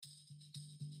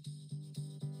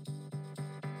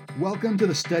Welcome to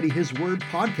the Study His Word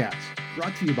podcast,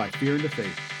 brought to you by Fear and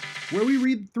Faith, where we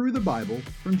read through the Bible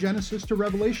from Genesis to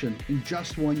Revelation in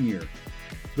just 1 year.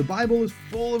 The Bible is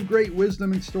full of great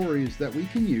wisdom and stories that we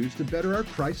can use to better our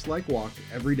Christ-like walk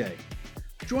every day.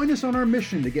 Join us on our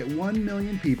mission to get 1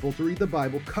 million people to read the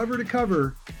Bible cover to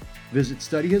cover. Visit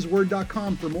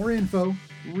studyhisword.com for more info,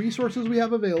 resources we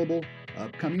have available,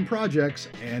 upcoming projects,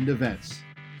 and events.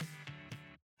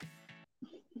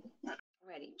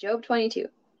 Alrighty, Job 22.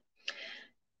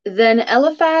 Then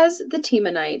Eliphaz the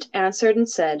Temanite answered and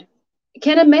said,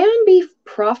 Can a man be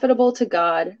profitable to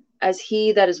God as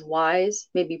he that is wise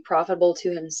may be profitable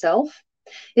to himself?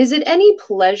 Is it any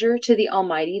pleasure to the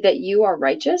Almighty that you are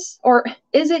righteous? Or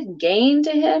is it gain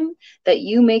to him that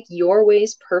you make your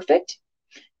ways perfect?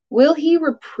 Will he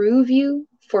reprove you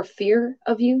for fear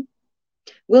of you?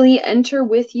 Will he enter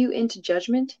with you into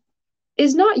judgment?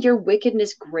 Is not your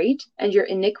wickedness great and your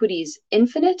iniquities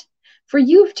infinite? For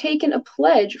you have taken a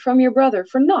pledge from your brother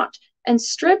for naught, and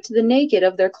stripped the naked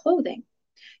of their clothing.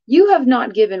 You have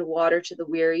not given water to the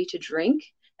weary to drink,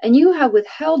 and you have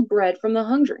withheld bread from the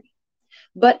hungry.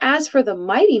 But as for the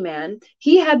mighty man,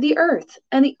 he had the earth,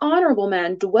 and the honorable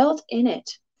man dwelt in it.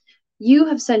 You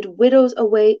have sent widows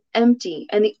away empty,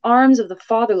 and the arms of the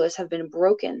fatherless have been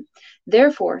broken.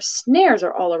 Therefore snares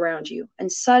are all around you, and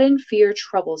sudden fear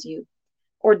troubles you.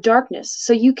 Or darkness,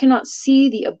 so you cannot see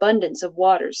the abundance of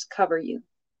waters cover you.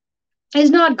 Is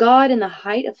not God in the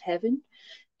height of heaven?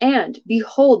 And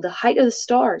behold, the height of the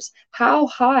stars, how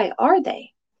high are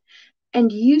they?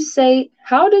 And you say,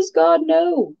 How does God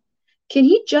know? Can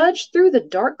he judge through the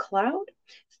dark cloud?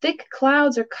 Thick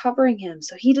clouds are covering him,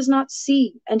 so he does not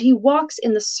see, and he walks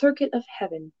in the circuit of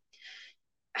heaven.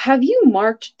 Have you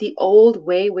marked the old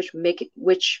way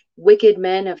which wicked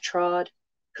men have trod?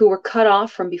 Who were cut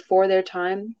off from before their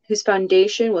time, whose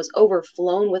foundation was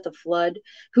overflown with a flood,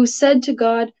 who said to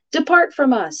God, Depart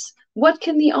from us, what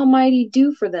can the Almighty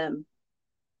do for them?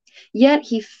 Yet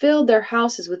he filled their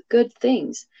houses with good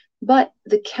things, but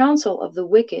the counsel of the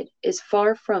wicked is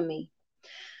far from me.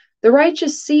 The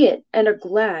righteous see it and are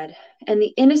glad, and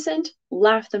the innocent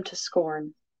laugh them to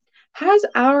scorn. Has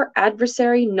our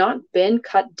adversary not been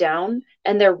cut down,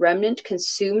 and their remnant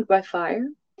consumed by fire?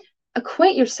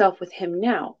 Acquaint yourself with him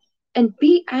now, and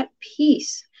be at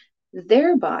peace.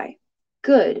 Thereby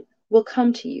good will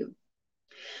come to you.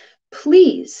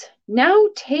 Please now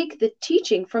take the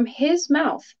teaching from his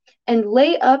mouth, and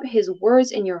lay up his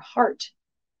words in your heart.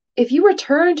 If you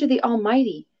return to the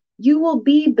Almighty, you will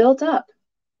be built up.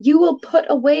 You will put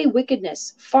away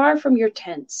wickedness far from your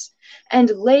tents, and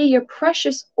lay your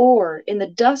precious ore in the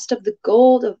dust of the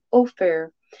gold of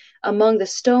Ophir, among the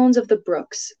stones of the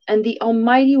brooks, and the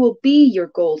Almighty will be your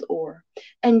gold ore,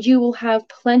 and you will have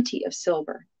plenty of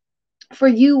silver. For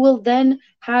you will then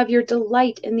have your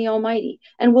delight in the Almighty,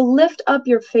 and will lift up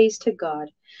your face to God.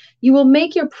 You will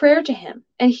make your prayer to him,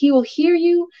 and he will hear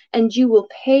you, and you will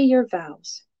pay your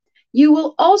vows. You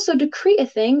will also decree a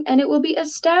thing, and it will be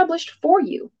established for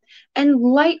you, and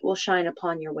light will shine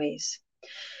upon your ways.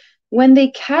 When they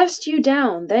cast you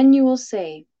down, then you will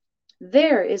say,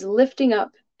 There is lifting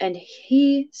up, and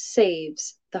he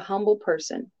saves the humble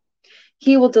person.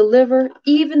 He will deliver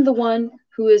even the one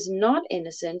who is not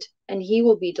innocent, and he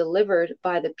will be delivered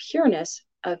by the pureness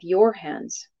of your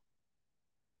hands.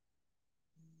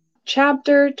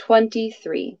 Chapter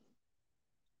 23.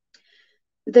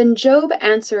 Then Job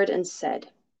answered and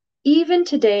said, Even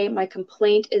today my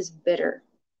complaint is bitter.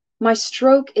 My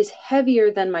stroke is heavier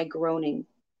than my groaning.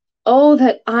 Oh,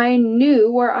 that I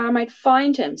knew where I might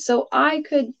find him, so I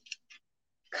could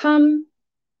come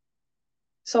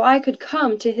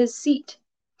to his seat.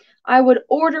 I would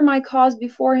order my cause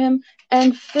before him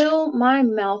and fill my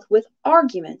mouth with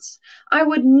arguments. I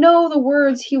would know the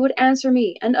words he would answer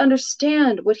me and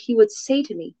understand what he would say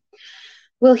to me.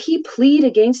 Will he plead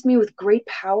against me with great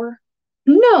power?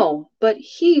 No, but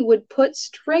he would put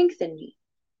strength in me.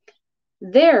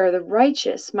 There the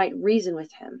righteous might reason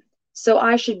with him, so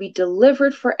I should be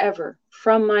delivered forever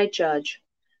from my judge.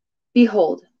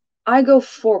 Behold, I go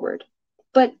forward,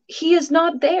 but he is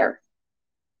not there,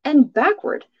 and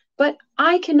backward, but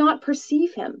I cannot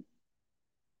perceive him.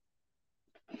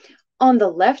 On the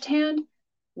left hand,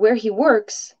 where he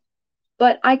works,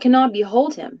 but I cannot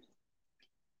behold him.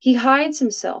 He hides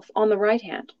himself on the right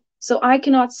hand, so I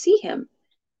cannot see him,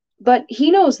 but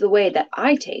he knows the way that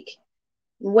I take.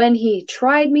 When he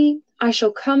tried me, I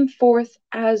shall come forth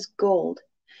as gold.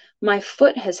 My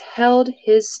foot has held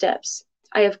his steps.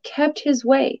 I have kept his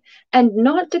way, and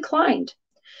not declined.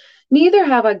 Neither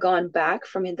have I gone back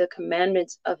from the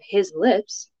commandments of his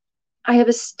lips. I have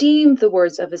esteemed the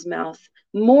words of his mouth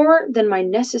more than my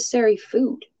necessary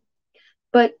food.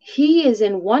 But he is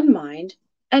in one mind,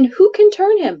 and who can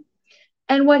turn him?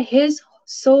 And what his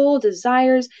soul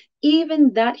desires,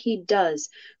 even that he does,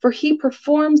 for he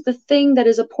performs the thing that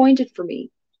is appointed for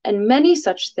me, and many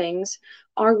such things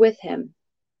are with him.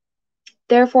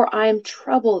 Therefore I am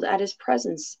troubled at his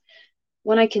presence.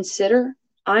 When I consider,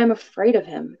 I am afraid of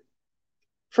him.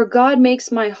 For God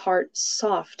makes my heart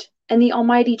soft, and the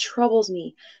Almighty troubles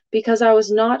me, because I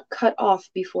was not cut off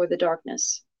before the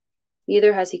darkness.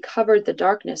 Neither has he covered the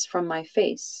darkness from my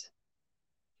face.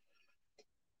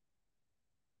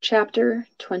 Chapter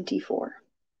 24.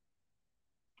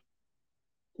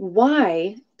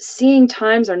 Why, seeing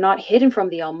times are not hidden from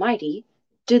the Almighty,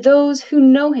 do those who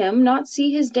know him not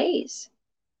see his days?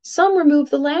 Some remove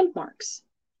the landmarks.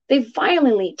 They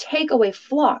violently take away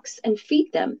flocks and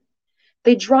feed them.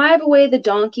 They drive away the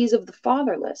donkeys of the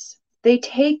fatherless. They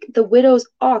take the widow's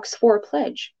ox for a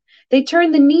pledge. They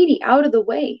turn the needy out of the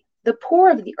way. The poor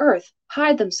of the earth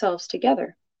hide themselves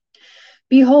together.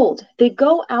 Behold, they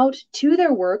go out to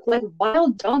their work like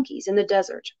wild donkeys in the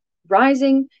desert,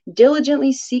 rising,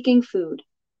 diligently seeking food.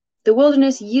 The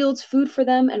wilderness yields food for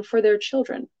them and for their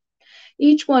children.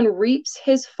 Each one reaps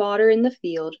his fodder in the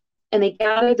field, and they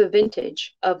gather the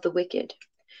vintage of the wicked.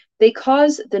 They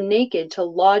cause the naked to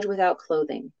lodge without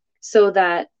clothing, so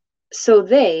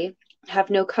they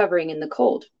have no covering in the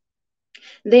cold.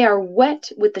 They are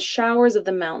wet with the showers of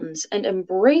the mountains, and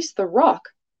embrace the rock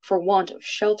for want of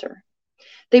shelter.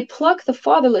 They pluck the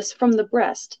fatherless from the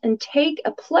breast, and take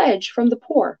a pledge from the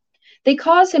poor. They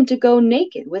cause him to go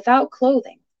naked without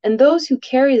clothing, and those who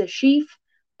carry the sheaf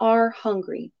are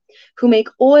hungry, who make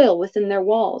oil within their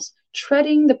walls,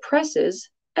 treading the presses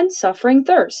and suffering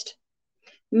thirst.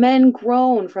 Men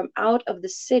groan from out of the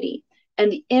city,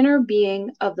 and the inner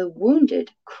being of the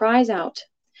wounded cries out.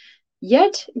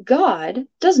 Yet God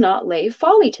does not lay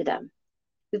folly to them.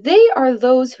 They are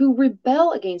those who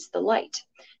rebel against the light.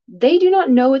 They do not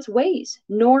know its ways,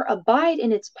 nor abide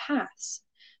in its paths.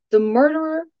 The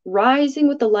murderer, rising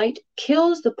with the light,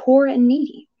 kills the poor and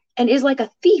needy, and is like a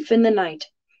thief in the night.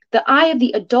 The eye of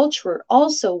the adulterer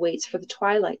also waits for the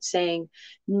twilight, saying,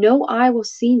 no eye will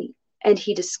see me, and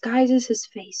he disguises his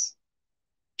face.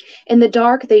 In the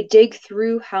dark they dig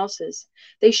through houses.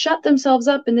 They shut themselves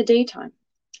up in the daytime.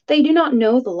 They do not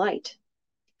know the light.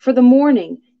 For the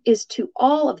morning is to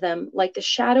all of them like the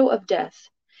shadow of death.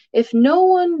 If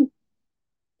one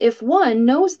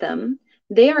knows them,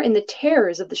 they are in the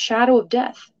terrors of the shadow of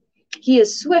death. He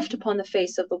is swift upon the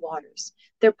face of the waters.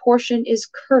 Their portion is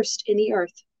cursed in the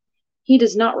earth. He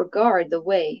does not regard the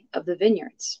way of the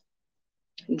vineyards.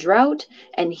 Drought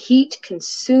and heat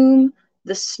consume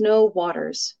the snow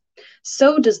waters.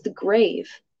 So does the grave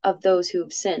of those who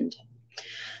have sinned.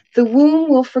 The womb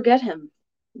will forget him.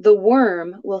 The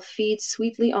worm will feed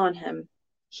sweetly on him.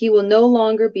 He will no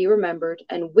longer be remembered,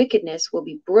 and wickedness will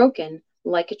be broken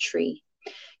like a tree.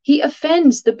 He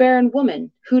offends the barren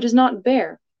woman who does not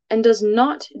bear, and does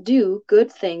not do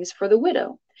good things for the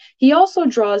widow. He also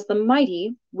draws the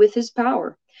mighty with his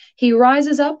power. He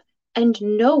rises up, and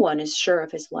no one is sure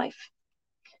of his life.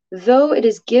 Though it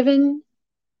is given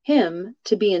him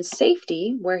to be in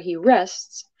safety where he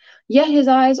rests, yet his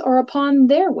eyes are upon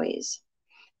their ways.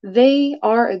 They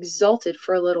are exalted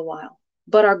for a little while,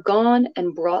 but are gone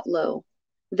and brought low.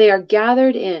 They are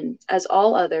gathered in as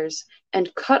all others,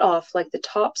 and cut off like the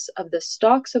tops of the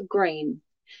stalks of grain.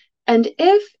 And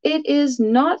if it is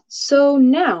not so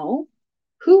now,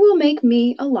 who will make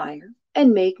me a liar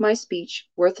and make my speech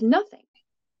worth nothing?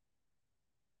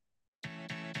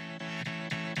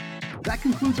 That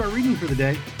concludes our reading for the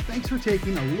day. Thanks for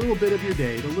taking a little bit of your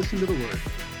day to listen to the Word.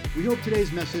 We hope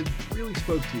today's message really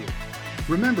spoke to you.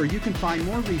 Remember, you can find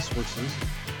more resources,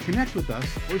 connect with us,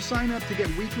 or sign up to get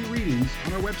weekly readings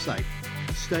on our website,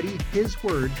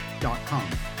 studyhisword.com.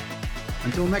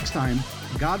 Until next time,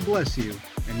 God bless you,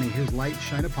 and may His light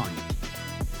shine upon you.